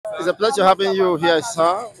It's a pleasure having you here,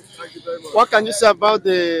 sir. What can you say about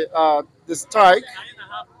the strike,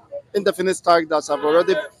 indefinite strike that have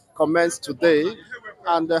already commenced today,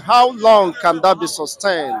 and how long can that be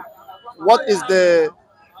sustained? What is the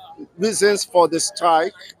reasons for the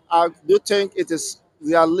strike? Do you think it is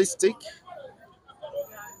realistic?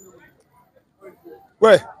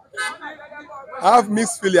 Well, I have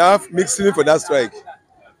mixed feeling. I have mixed feeling for that strike.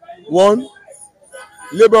 One,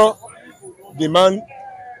 labor demand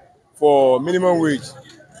for minimum wage.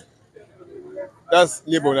 That's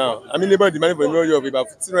labor now. I mean, labor demand for minimum wage of about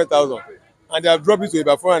 600,000, and they have dropped it to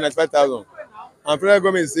about 495,000. And federal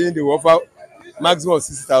government is saying they will offer maximum of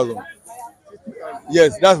 60,000.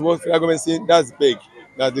 Yes, that's what federal government is saying. That's big.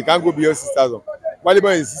 That they can't go beyond 6,000. While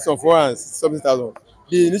labor insists on 460,000.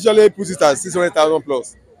 They initially put it at 600,000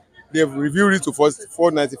 plus. They've reviewed it to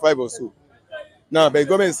 495 or so. Now, but the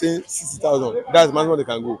government is saying 60,000. That's the maximum they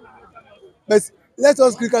can go. But let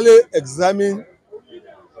us critically examine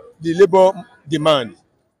the labor demand,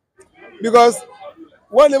 because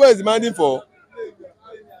what labor is demanding for,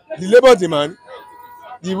 the labor demand,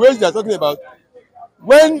 the wage they are talking about,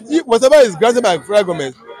 whatever is granted by federal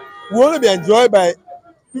government will only be enjoyed by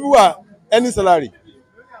people who are earning salary,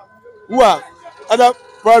 who are either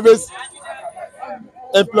private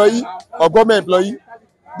employee or government employee.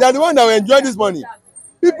 They are the ones that will enjoy this money.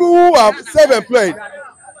 People who are self-employed,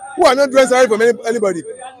 who are not drawing salary from anybody,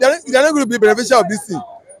 they are not going to be beneficial of this thing.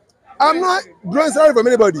 I'm not drawing salary from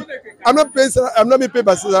anybody. I'm not paying salary, I'm not being paid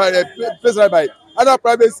by salary by either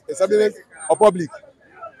private establishment or public.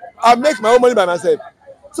 I make my own money by myself.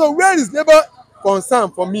 So where is labor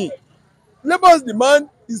concern for me? Labor's demand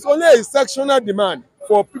is only a sectional demand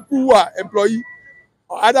for people who are employee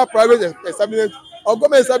or either private establishment or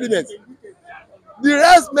government establishment. The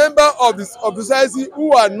rest member of the society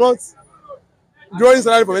who are not drawing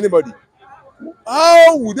salary from anybody,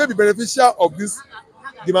 how would they be beneficial of this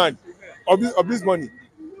demand, of this money?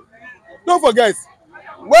 Don't forget,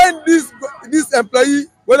 when this employee,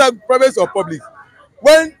 whether private or public,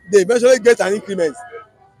 when they eventually get an increment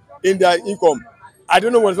in their income, I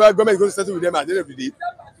don't know what the government is going to settle with them at the end of the day,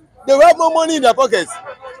 they will have more money in their pockets.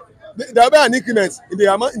 There will be an increment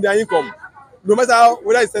in their income, no matter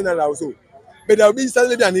whether it's 10 naira or so. But there will be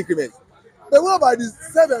certainly an increment. But what about the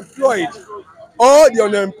self-employed or the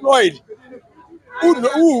unemployed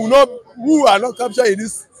who are not captured in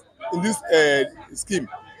this scheme?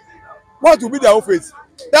 What will be their own fate?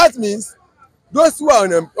 That means those who are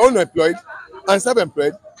unemployed and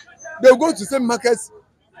self-employed, they will go to the same markets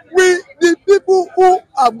with the people who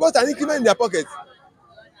have got an increment in their pockets,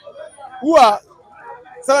 who are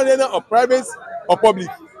salary earner or private or public.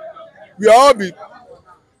 We will all be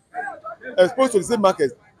exposed to the same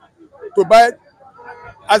market to buy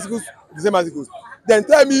articles, the same articles. Then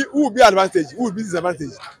tell me who will be advantage, who will be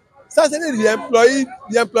disadvantage. Certainly the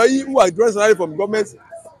employee who are drawing salary from government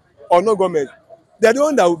or no government, they are the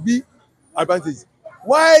one that will be advantage.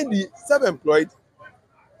 While the self-employed,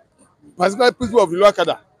 particularly people of the lower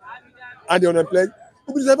cadre and the unemployed,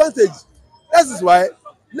 will be disadvantage. That is why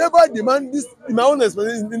labor demand this, in my own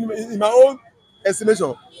estimation, in my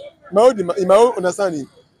own understanding,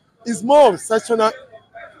 is more of sectional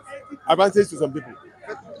advantage to some people.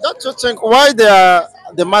 Don't you think why they are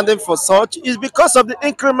demanding for such is because of the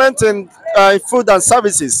increment in food and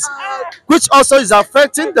services, which also is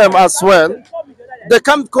affecting them as well. They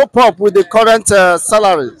can't cope up with the current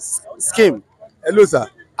salary scheme. Hello, sir.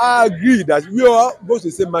 I agree that we all go to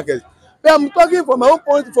the same market. But I'm talking from my own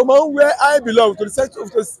point, from my own where I belong, to the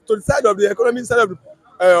side of the economic side of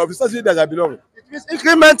the society that I belong.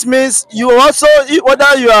 Increment means you also,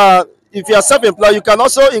 whether you are, if you are self-employed, you can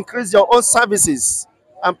also increase your own services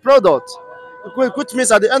and product, which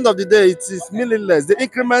means at the end of the day, it is meaningless. The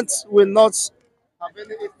increment will not have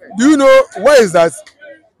any effect. Do you know why is that?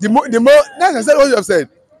 The more, like I said, what you have said,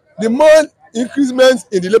 the more increment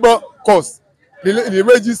in the labor cost, the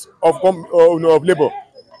wages of labor,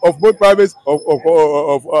 of both private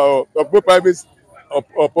of both private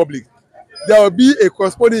or public, there will be a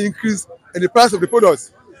corresponding increase in the price of the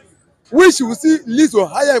products, which you will see leads to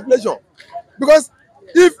higher inflation. Because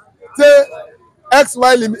if say X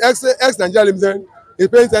Nigeria Limited is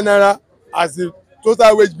paying 10 naira as the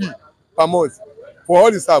total wage bill per month for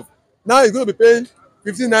all the staff, now it's going to be paying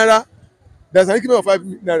 15 naira. There's an increment of 5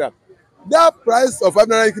 naira. That price of 5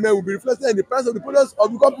 naira increment will be reflected in the price of the products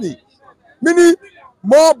of the company, meaning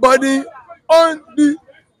more burden on the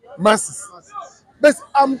masses. But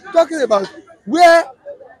I'm talking about where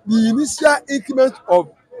the initial increment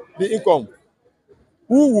of the income,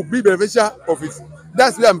 who will be beneficial of it.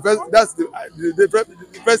 That's where that's the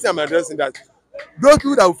first thing I'm addressing. That those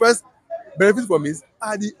people that will first benefit from it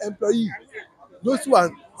are the employee. Those who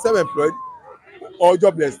are self-employed or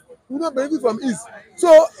jobless will not benefit from it.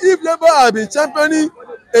 So if Labour has been championing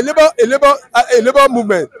a labour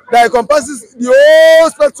movement that encompasses the whole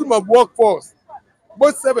spectrum of workforce,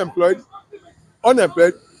 both self-employed,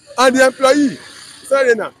 unemployed, and the employee,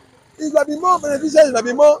 sorry now, it will be more beneficial, it will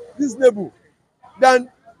be more reasonable than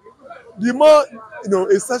the more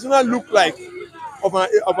a sectional look like of an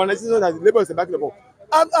organization that the labour is embarking upon.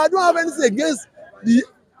 I don't have anything against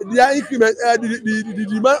their increment, the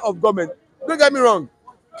demand of government. Don't get me wrong.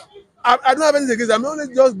 I don't have anything against it. I'm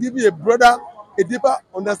only just giving a deeper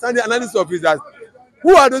understanding, analysis of it, that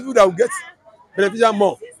who are those people that will get beneficial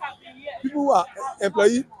more? People who are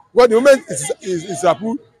employee, when the moment is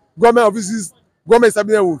approved, government offices, government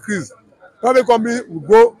establishment will increase. Private company will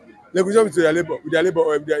go negotiate with their labour,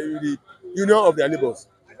 or with the union of their labours,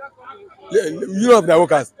 union of their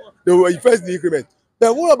workers. They will first the increment.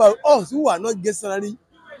 But what about us who are not getting salary,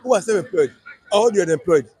 who are self-employed or the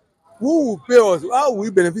unemployed? Who will pay us? How will we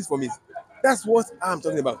benefit from it? That's what I'm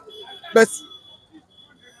talking about. But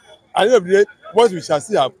at the end of the day, what we shall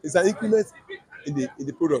see is an increment in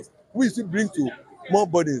the product, which will bring to more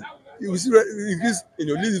burdens. You will see increase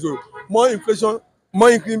leading to more inflation, more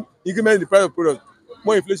increment in the price of product,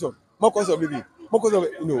 more inflation, more cost of living, more cost of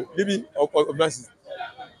living of masses.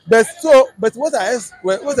 But what I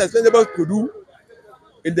expect them to do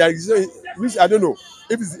in their decision, which I don't know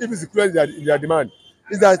if it's included in their demand,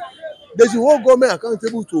 is that they should hold government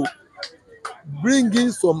accountable to bring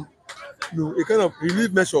in some a kind of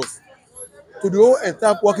relief measures to the whole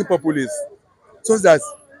entire working populace, so that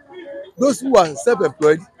those who are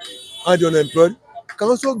self-employed and the unemployed can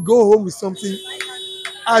also go home with something,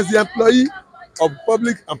 as the employee of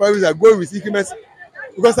public and private are going with increments,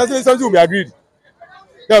 because certainly something will be agreed.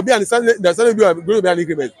 There will be an going to be an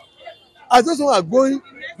increment. As those who are going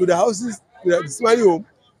to the houses, to the smiling home,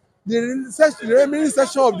 the remaining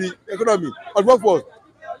section of the economy, of workforce,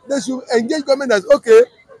 they should engage government as, okay,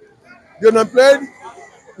 the unemployed,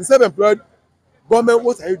 the self-employed, government,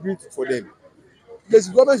 what are you doing for them? The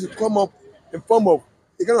government should come up in form of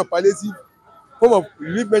a kind of palliative, form of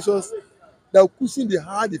relief measures that will cushion the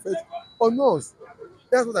hard effect on us.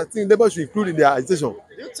 That's what I think Labour should include in their agitation.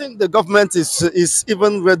 Do you think the government is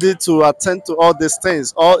even ready to attend to all these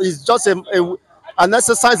things, or is just an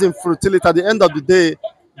exercise in futility? At the end of the day,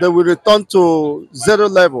 they will return to zero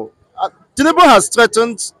level. Tinubu has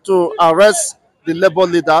threatened to arrest the labor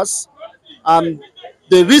leaders, and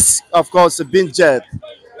the risk, of course, being jailed.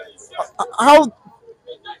 How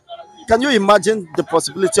can you imagine the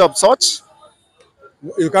possibility of such?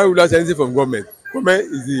 You can't rule out anything from government. Government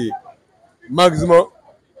is the maximum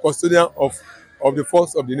custodian of the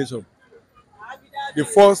force of the nation. The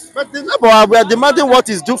force. But the labor, we are demanding what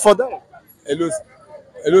is due for them.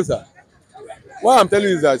 Hello, sir. What I'm telling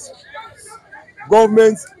you is that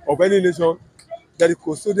governments of any nation, they are the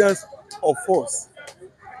custodians of force,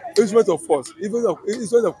 instruments of force,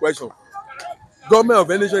 instruments of question. Government of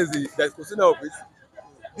any nation is the custodian of it.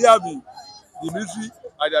 They have the military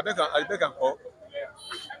at their beck and call.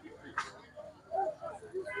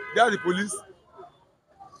 They have the police.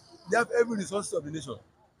 They have every resource of the nation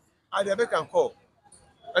at their beck and call,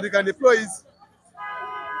 and they can deploy it.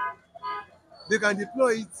 They can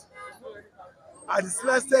deploy it at the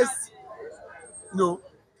slightest,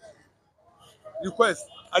 request,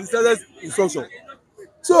 at the slightest instruction.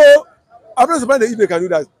 So I'm not surprised if they can do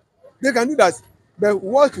that. They can do that, but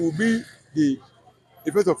what will be the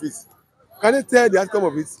effect of it? Can they tell the outcome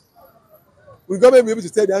of it? Will government be able to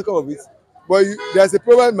tell the outcome of it? But there's a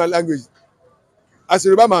problem in my language. As a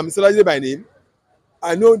Yoruba man, Mr. Lajide by name,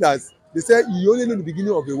 I know that they say you only know the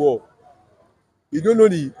beginning of the war. You don't know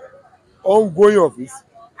the ongoing of it.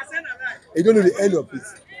 You don't know the end of it.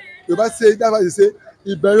 Yoruba say, that's why they say,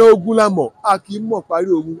 ìbẹ̀rẹ̀ ogun la mọ̀, a kì í mọ̀ parí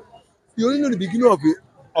ogun. You only know the beginning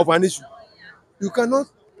of an issue. You cannot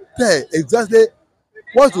tell exactly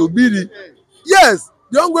what will be the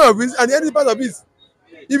ongoing of it and the ending part of it.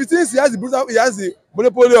 If you think he has the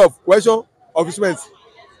monopoly of question of instruments,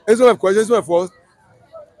 instrument of question, instrument of force,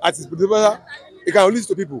 at his disposal, he can release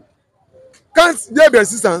to people. Can't there be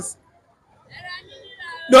resistance?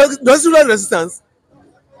 Does it have resistance?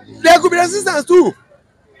 There could be resistance too.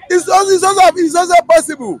 It's also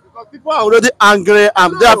possible. Because people are already angry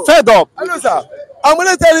and they are fed up. I know, sir. I'm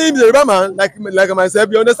gonna tell him, the Yoruba man, like myself,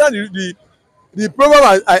 you understand the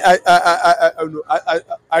program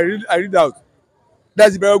I read out.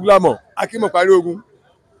 That's the very glamour. Akimo Pari Ogun.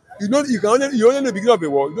 You only know the beginning of the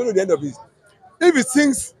war. You don't know the end of it. If he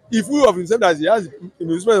thinks, if full of himself that he has in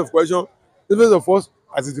the respect of question, the respect of force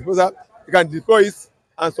as his disposal, he can deploy it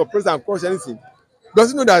and suppress and crush anything.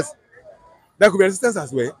 Does he know that there could be resistance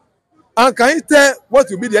as well. And can you tell what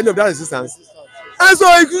will be the end of that resistance? And so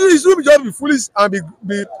it shouldn't just be foolish and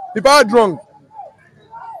be power drunk.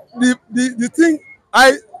 The thing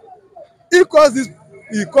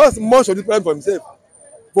he caused much of the problem for himself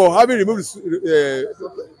for having removed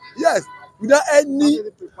yes, without any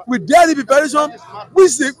preparation,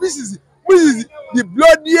 which is the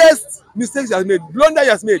bloodiest mistake he has made, blunder he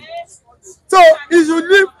has made. So he should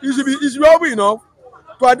leave, he should be humble enough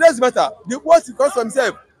to address the matter, what he caused for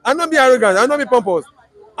himself. I'm not being arrogant, I'm not being pompous.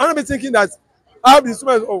 I'm not be thinking that I have the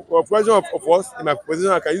instrument of version of us in my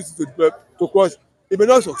position, I can use it to crush. It may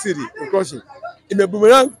not succeed in crushing. It may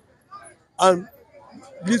boomerang and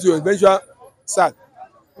lead to eventual sack.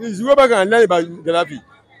 You should go back and learn about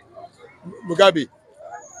Mugabe,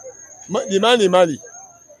 the man in Mali,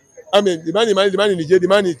 the man in Mali, the man in Niger, the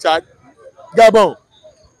man in Chad, Gabon,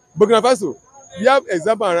 Burkina Faso. We have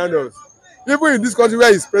examples around us. Even in this country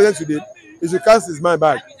where he's present today, he should cast his mind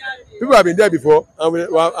back. People have been there before and we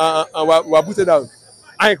were booted out.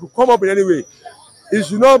 And it could come up in any way. He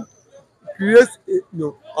should not create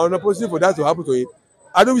an opportunity for that to happen to him.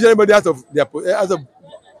 I don't wish anybody out of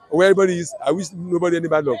where everybody is. I wish nobody any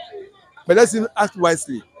bad luck. But let him act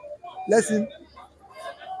wisely. Let him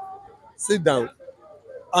sit down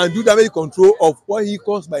and do damage control of what he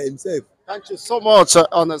caused by himself. Thank you so much,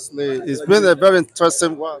 honestly. It's been a very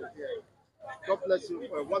interesting one. God bless you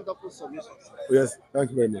for a wonderful solution. Yes,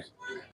 thank you very much.